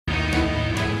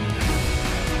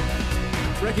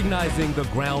Recognizing the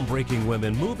groundbreaking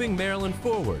women moving Maryland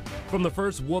forward, from the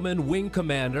first woman wing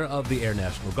commander of the Air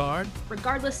National Guard.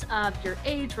 Regardless of your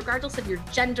age, regardless of your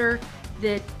gender,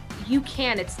 that you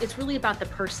can. It's really about the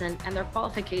person and their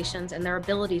qualifications and their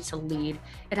ability to lead.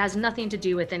 It has nothing to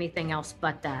do with anything else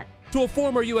but that. To a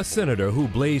former U.S. Senator who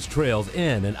blazed trails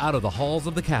in and out of the halls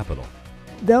of the Capitol.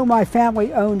 Though my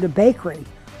family owned a bakery,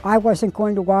 I wasn't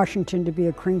going to Washington to be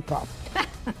a cream puff.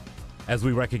 As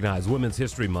we recognize Women's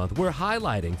History Month, we're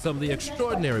highlighting some of the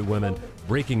extraordinary women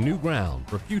breaking new ground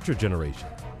for future generations.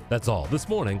 That's all this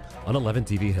morning on 11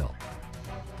 TV Hill.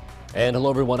 And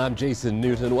hello everyone, I'm Jason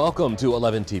Newton. Welcome to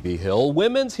 11 TV Hill.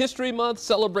 Women's History Month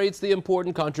celebrates the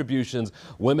important contributions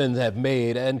women have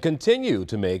made and continue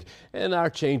to make in our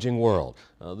changing world.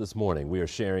 This morning we are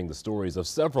sharing the stories of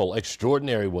several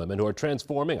extraordinary women who are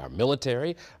transforming our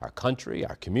military, our country,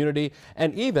 our community,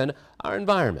 and even our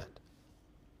environment.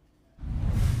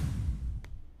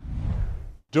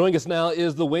 Joining us now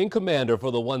is the wing commander for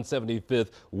the 175th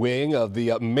Wing of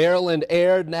the Maryland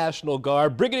Air National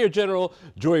Guard, Brigadier General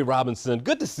Jori Robinson.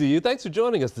 Good to see you. Thanks for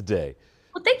joining us today.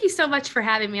 Well, thank you so much for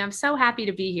having me. I'm so happy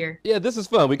to be here. Yeah, this is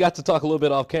fun. We got to talk a little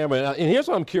bit off camera. And here's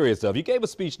what I'm curious of. You gave a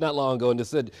speech not long ago and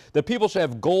just said that people should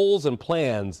have goals and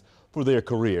plans for their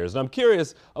careers. And I'm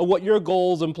curious what your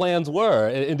goals and plans were.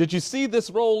 And did you see this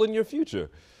role in your future?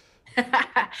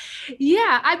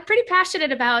 Yeah, I'm pretty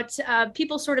passionate about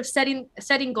people sort of setting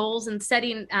goals and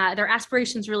setting their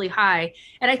aspirations really high.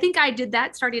 And I think I did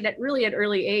that starting at really an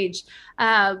early age.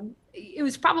 It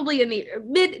was probably in the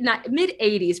mid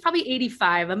 80s, probably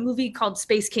 85, a movie called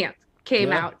Space Camp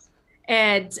came out.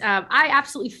 And I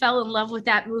absolutely fell in love with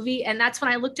that movie. And that's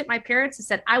when I looked at my parents and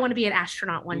said, I want to be an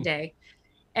astronaut one day.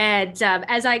 And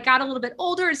as I got a little bit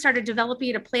older and started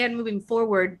developing a plan moving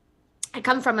forward, I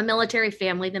come from a military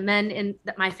family. The men in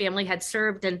my family had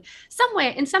served in some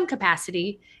way, in some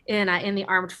capacity in the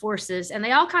armed forces, and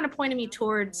they all kind of pointed me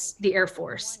towards the Air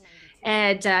Force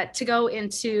and to go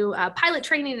into pilot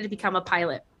training and to become a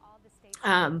pilot.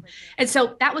 And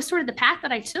so that was sort of the path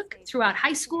that I took throughout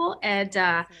high school, and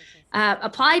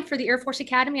applied for the Air Force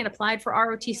Academy and applied for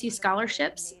ROTC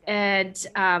scholarships, and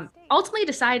ultimately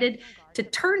decided to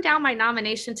turn down my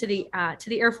nomination to the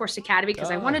Air Force Academy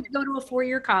because I wanted to go to a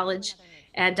four-year college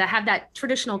and have that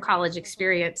traditional college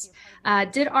experience.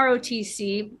 Did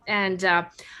ROTC, and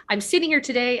I'm sitting here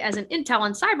today as an intel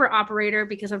and cyber operator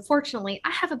because unfortunately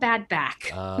I have a bad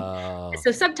back.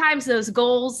 So sometimes those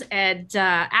goals and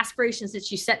aspirations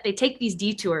that you set, they take these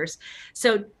detours.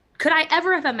 So could I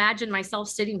ever have imagined myself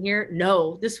sitting here?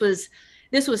 No, this was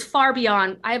far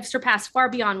beyond. I have surpassed far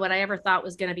beyond what I ever thought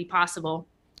was going to be possible.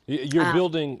 You're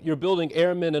building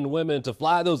airmen and women to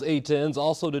fly those A-10s,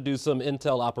 also to do some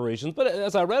intel operations. But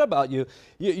as I read about you,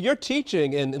 your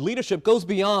teaching and leadership goes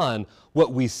beyond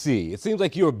what we see. It seems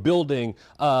like you're building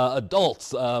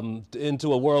adults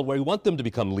into a world where you want them to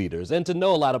become leaders and to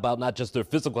know a lot about not just their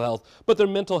physical health, but their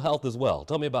mental health as well.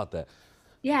 Tell me about that.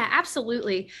 Yeah,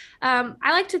 absolutely.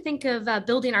 I like to think of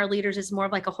building our leaders as more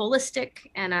of like a holistic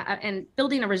and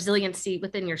building a resiliency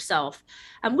within yourself.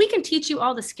 We can teach you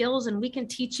all the skills and we can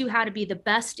teach you how to be the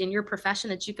best in your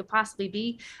profession that you could possibly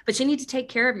be, but you need to take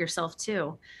care of yourself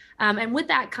too. And with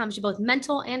that comes both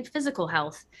mental and physical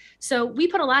health. So we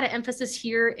put a lot of emphasis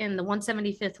here in the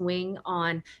 175th Wing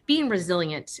on being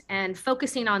resilient and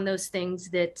focusing on those things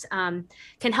that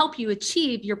can help you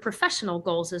achieve your professional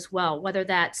goals as well, whether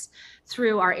that's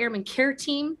through our Airman Care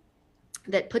Team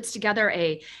that puts together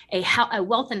a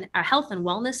health and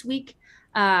wellness week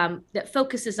that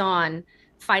focuses on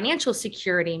financial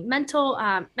security, mental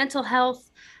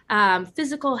health,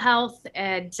 physical health,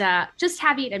 and just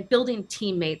having and building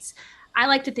teammates. I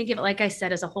like to think of it, like I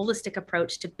said, as a holistic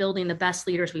approach to building the best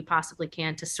leaders we possibly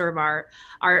can to serve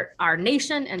our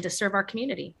nation and to serve our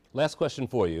community. Last question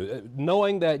for you.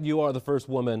 Knowing that you are the first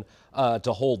woman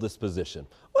to hold this position,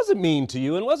 what does it mean to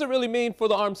you, and what does it really mean for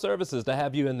the armed services to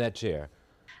have you in that chair?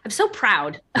 I'm so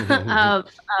proud of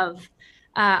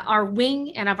our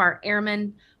wing and of our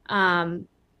airmen,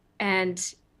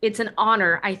 and it's an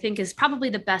honor, I think, is probably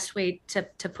the best way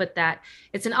to put that.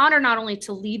 It's an honor not only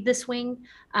to lead this wing,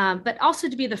 but also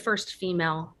to be the first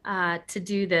female to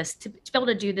do this, to be able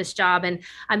to do this job. And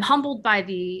I'm humbled by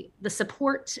the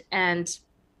support and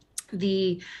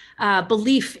the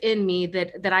belief in me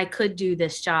that I could do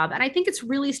this job. And I think it's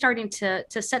really starting to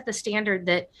set the standard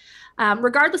that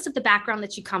regardless of the background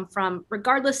that you come from,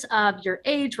 regardless of your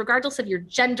age, regardless of your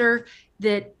gender,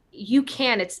 that you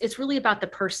can. It's really about the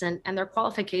person and their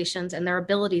qualifications and their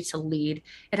ability to lead.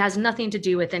 It has nothing to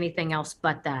do with anything else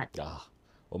but that.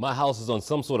 Well, my house is on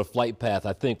some sort of flight path,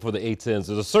 I think, for the A-10s. There's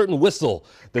a certain whistle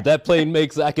that plane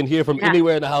makes that I can hear from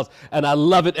anywhere in the house, and I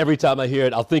love it every time I hear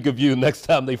it. I'll think of you next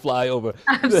time they fly over.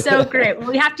 So great.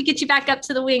 Well, we have to get you back up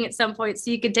to the wing at some point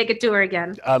so you can take a tour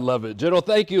again. I love it. General,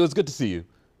 thank you. It's good to see you.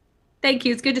 Thank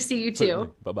you. It's good to see you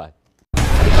too. Bye-bye.